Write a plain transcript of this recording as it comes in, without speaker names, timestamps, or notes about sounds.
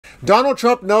Donald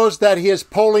Trump knows that he is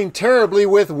polling terribly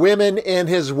with women, and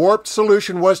his warped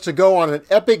solution was to go on an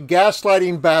epic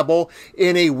gaslighting babble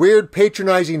in a weird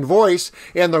patronizing voice,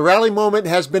 and the rally moment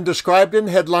has been described in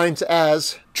headlines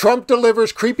as Trump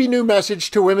delivers creepy new message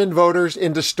to women voters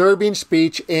in disturbing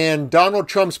speech, and Donald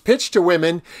Trump's pitch to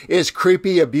women is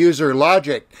creepy abuser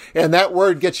logic. And that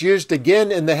word gets used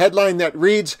again in the headline that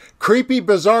reads, Creepy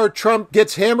bizarre Trump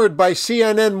gets hammered by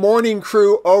CNN morning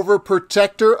crew over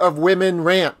protector of women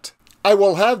rant. I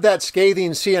will have that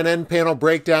scathing CNN panel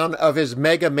breakdown of his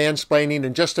mega mansplaining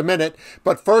in just a minute,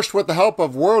 but first, with the help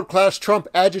of world-class Trump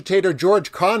agitator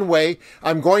George Conway,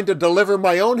 I'm going to deliver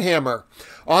my own hammer.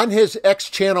 On his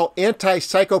X-channel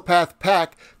Anti-Psychopath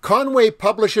Pack, Conway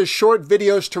publishes short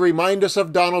videos to remind us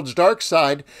of Donald's dark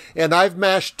side, and I've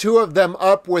mashed two of them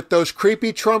up with those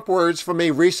creepy Trump words from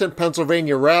a recent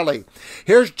Pennsylvania rally.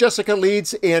 Here's Jessica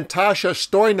Leeds and Tasha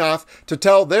Stoynoff to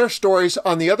tell their stories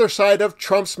on the other side of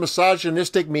Trump's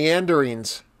misogynistic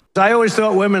meanderings. I always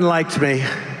thought women liked me.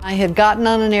 I had gotten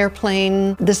on an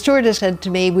airplane. The stewardess said to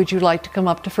me, would you like to come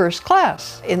up to first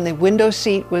class? In the window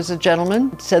seat was a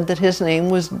gentleman, said that his name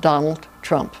was Donald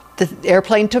Trump. The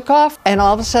airplane took off, and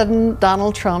all of a sudden,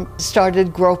 Donald Trump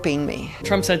started groping me.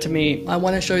 Trump said to me, I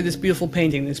want to show you this beautiful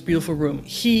painting, this beautiful room.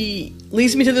 He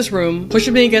leads me to this room,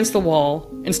 pushes me against the wall,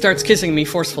 and starts kissing me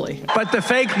forcefully. But the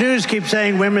fake news keeps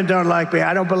saying women don't like me.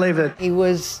 I don't believe it. He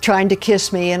was trying to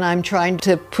kiss me, and I'm trying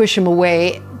to push him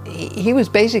away. He was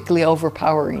basically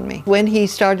overpowering me. When he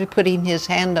started putting his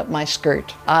hand up my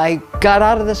skirt, I got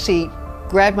out of the seat,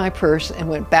 grabbed my purse, and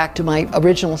went back to my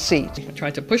original seat. I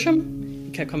tried to push him.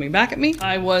 He kept coming back at me.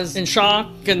 I was in shock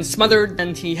and smothered,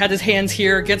 and he had his hands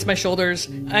here against my shoulders.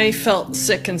 I felt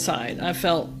sick inside. I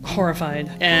felt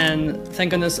horrified. And thank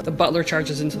goodness the butler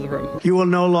charges into the room. You will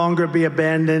no longer be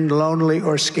abandoned, lonely,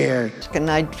 or scared. And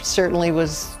I certainly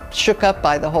was shook up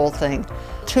by the whole thing.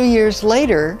 2 years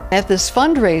later, at this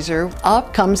fundraiser,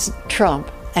 up comes Trump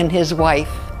and his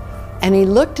wife. And he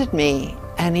looked at me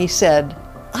and he said,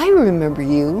 I remember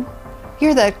you.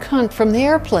 You're that cunt from the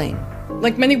airplane.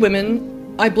 Like many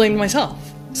women, I blamed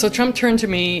myself. So Trump turned to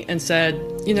me and said,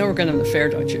 you know we're going to have an affair,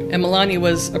 don't you? And Melania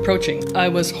was approaching. I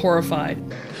was horrified.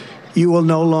 You will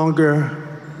no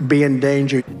longer be in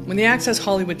danger. When the Access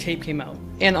Hollywood tape came out,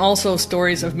 and also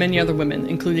stories of many other women,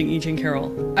 including E. Jean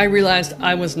Carroll, I realized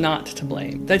I was not to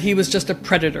blame, that he was just a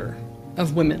predator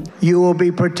of women. You will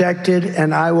be protected,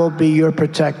 and I will be your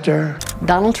protector.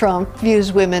 Donald Trump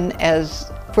views women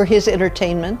as, for his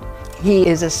entertainment, he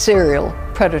is a serial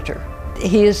predator.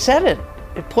 He has said it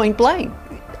point blank,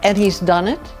 and he's done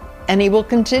it, and he will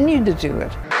continue to do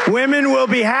it. Women will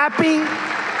be happy,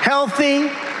 healthy,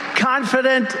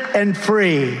 confident, and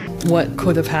free. What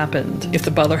could have happened if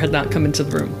the butler had not come into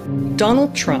the room?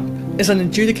 Donald Trump is an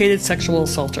adjudicated sexual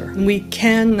assaulter, and we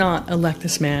cannot elect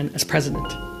this man as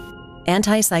president.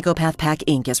 Anti-Psychopath Pack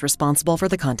Inc. is responsible for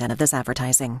the content of this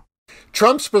advertising.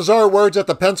 Trump's bizarre words at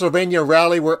the Pennsylvania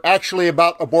rally were actually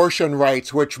about abortion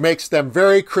rights, which makes them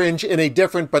very cringe in a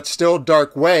different but still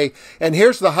dark way. And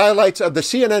here's the highlights of the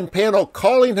CNN panel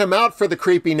calling him out for the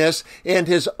creepiness and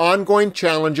his ongoing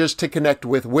challenges to connect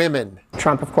with women.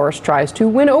 Trump, of course, tries to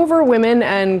win over women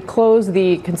and close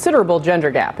the considerable gender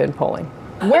gap in polling.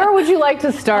 Where would you like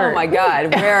to start? Oh my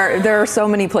God, there are so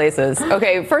many places.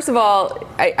 Okay, first of all,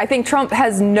 I think Trump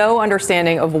has no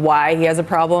understanding of why he has a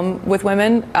problem with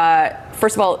women.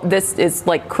 First of all, this is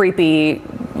like creepy,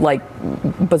 like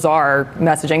bizarre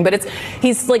messaging, but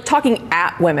he's like talking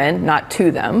at women, not to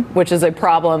them, which is a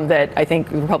problem that I think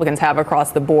Republicans have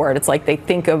across the board. It's like they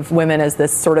think of women as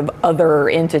this sort of other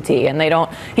entity, and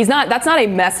that's not a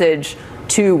message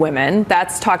to women,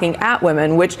 that's talking at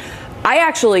women, which I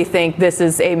actually think this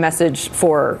is a message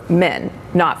for men,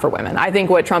 not for women. I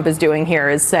think what Trump is doing here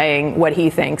is saying what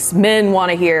he thinks men want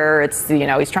to hear. It's,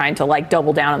 he's trying to like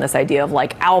double down on this idea of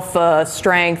like alpha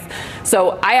strength.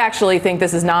 So I actually think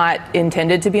this is not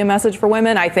intended to be a message for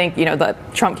women. I think, the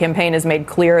Trump campaign has made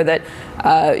clear that,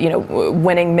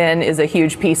 winning men is a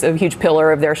huge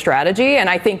pillar of their strategy. And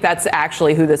I think that's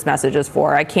actually who this message is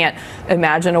for. I can't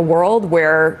imagine a world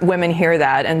where women hear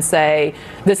that and say,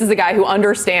 this is a guy who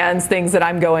understands things that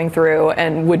I'm going through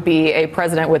and would be a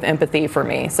president with empathy for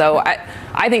me. So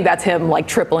I think that's him like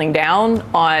tripling down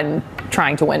on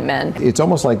trying to win men. It's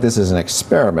almost like this is an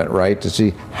experiment, right, to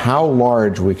see how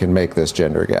large we can make this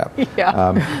gender gap.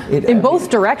 Yeah. In both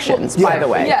directions, by the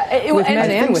way. Yeah, with men I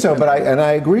and think with so, women. but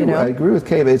I agree. I agree with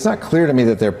Kay. But it's not clear to me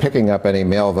that they're picking up any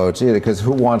male votes either. Because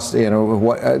who wants, there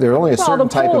are only a certain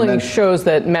type of men. The polling shows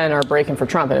that men are breaking for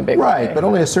Trump in a big way. Right, but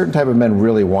only a certain type of men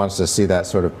really wants to see that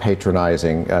sort of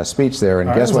patronizing speech there. And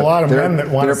guess there's what? a lot of men that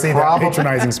want to see that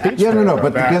patronizing speech. Yeah,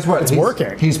 but guess what? It's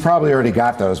working. He's probably already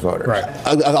got those voters. Right.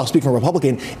 I'll speak for a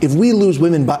Republican. If we lose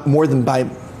women by more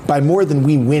than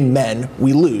we win men,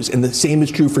 we lose. And the same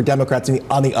is true for Democrats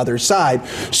on the other side.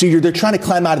 So they're trying to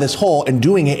climb out of this hole and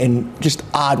doing it in just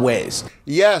odd ways.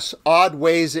 Yes, odd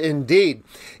ways indeed.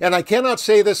 And I cannot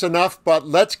say this enough, but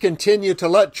let's continue to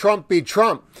let Trump be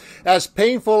Trump. As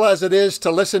painful as it is to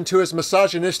listen to his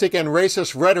misogynistic and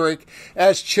racist rhetoric,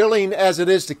 as chilling as it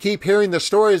is to keep hearing the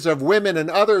stories of women and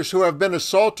others who have been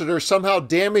assaulted or somehow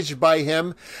damaged by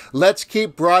him, let's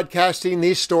keep broadcasting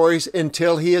these stories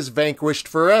until he is vanquished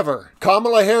forever.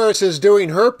 Kamala Harris is doing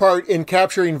her part in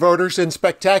capturing voters in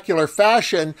spectacular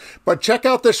fashion, but check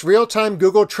out this real-time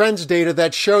Google Trends data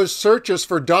that shows searches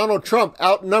for Donald Trump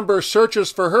outnumber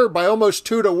searches for her by almost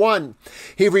 2 to 1.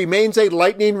 He remains a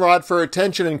lightning rod for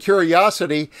attention and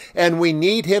curiosity, and we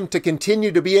need him to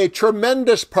continue to be a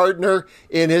tremendous partner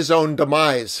in his own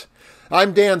demise.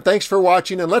 I'm Dan, thanks for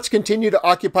watching, and let's continue to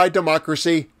occupy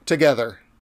democracy together.